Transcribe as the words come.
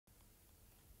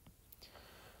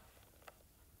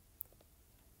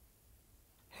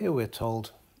Here we're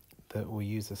told that we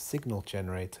use a signal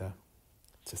generator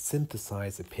to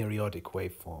synthesize a periodic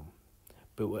waveform,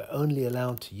 but we're only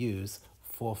allowed to use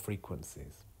 4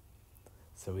 frequencies.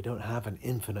 So we don't have an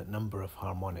infinite number of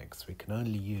harmonics. We can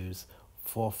only use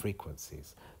 4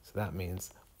 frequencies. So that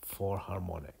means 4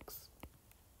 harmonics.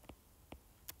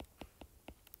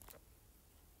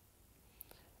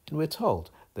 And we're told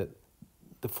that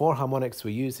the 4 harmonics we're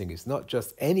using is not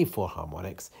just any 4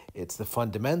 harmonics, it's the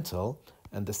fundamental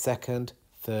and the second,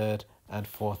 third, and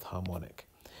fourth harmonic.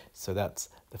 So that's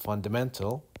the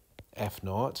fundamental,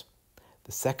 F0,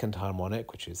 the second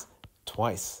harmonic, which is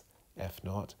twice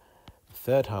F0, the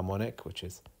third harmonic, which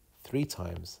is 3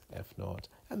 times F0,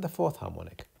 and the fourth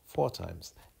harmonic, 4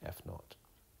 times F0.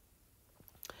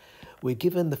 We're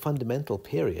given the fundamental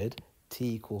period, t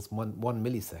equals 1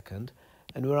 millisecond,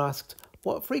 and we're asked,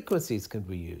 what frequencies can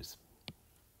we use?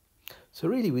 So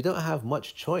really, we don't have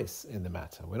much choice in the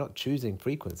matter. We're not choosing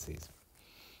frequencies.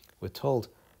 We're told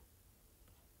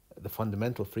the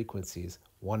fundamental frequency is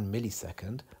 1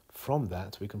 millisecond. From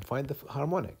that, we can find the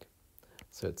harmonic.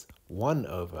 So it's 1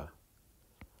 over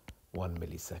 1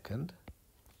 millisecond,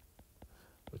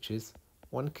 which is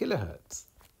 1 kilohertz.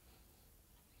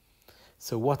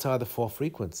 So what are the 4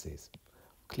 frequencies?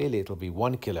 Clearly, it'll be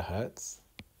 1 kilohertz,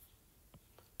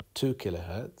 2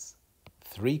 kilohertz,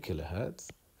 3 kilohertz,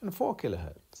 and 4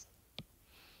 kilohertz.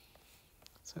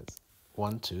 So it's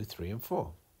 1, 2, 3, and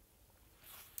 4.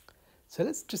 So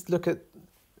let's just look at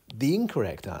the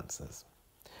incorrect answers.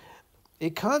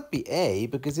 It can't be A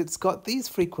because it's got these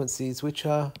frequencies which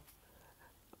are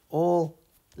all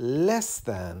less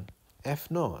than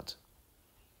F0.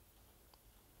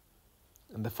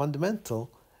 And the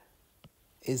fundamental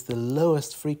is the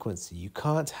lowest frequency. You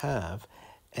can't have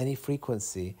any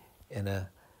frequency in a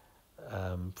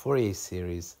Fourier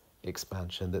series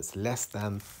expansion that's less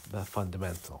than the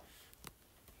fundamental.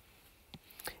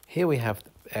 Here we have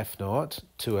F0,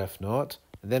 2F0,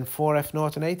 and then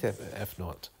 4F0 and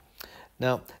 8F0.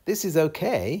 Now, this is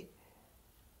okay,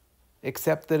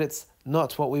 except that it's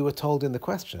not what we were told in the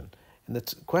question. In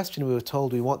the question, we were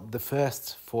told we want the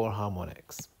first 4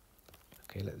 harmonics.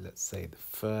 Okay, let's say the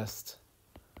first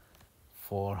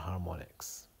 4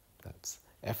 harmonics. That's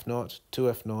F0,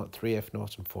 2F0,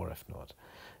 3F0, and 4F0.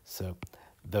 So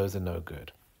those are no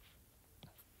good.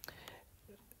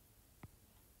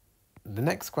 The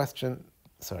next question,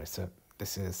 so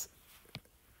this is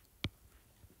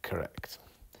correct.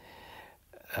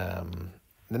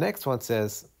 The next one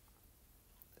says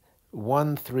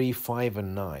 1, 3, 5,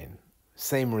 and 9.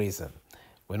 Same reason.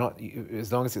 We're not,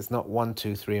 as long as it's not 1,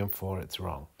 2, 3, and 4, it's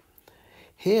wrong.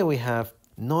 Here we have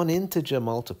non-integer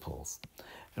multiples,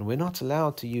 and we're not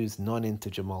allowed to use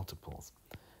non-integer multiples.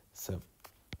 So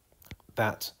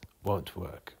that won't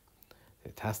work.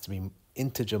 It has to be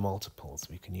integer multiples.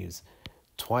 We can use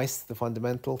twice the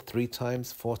fundamental, 3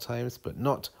 times, 4 times, but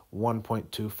not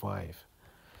 1.25.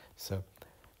 So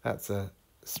that's a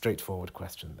straightforward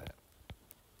question there.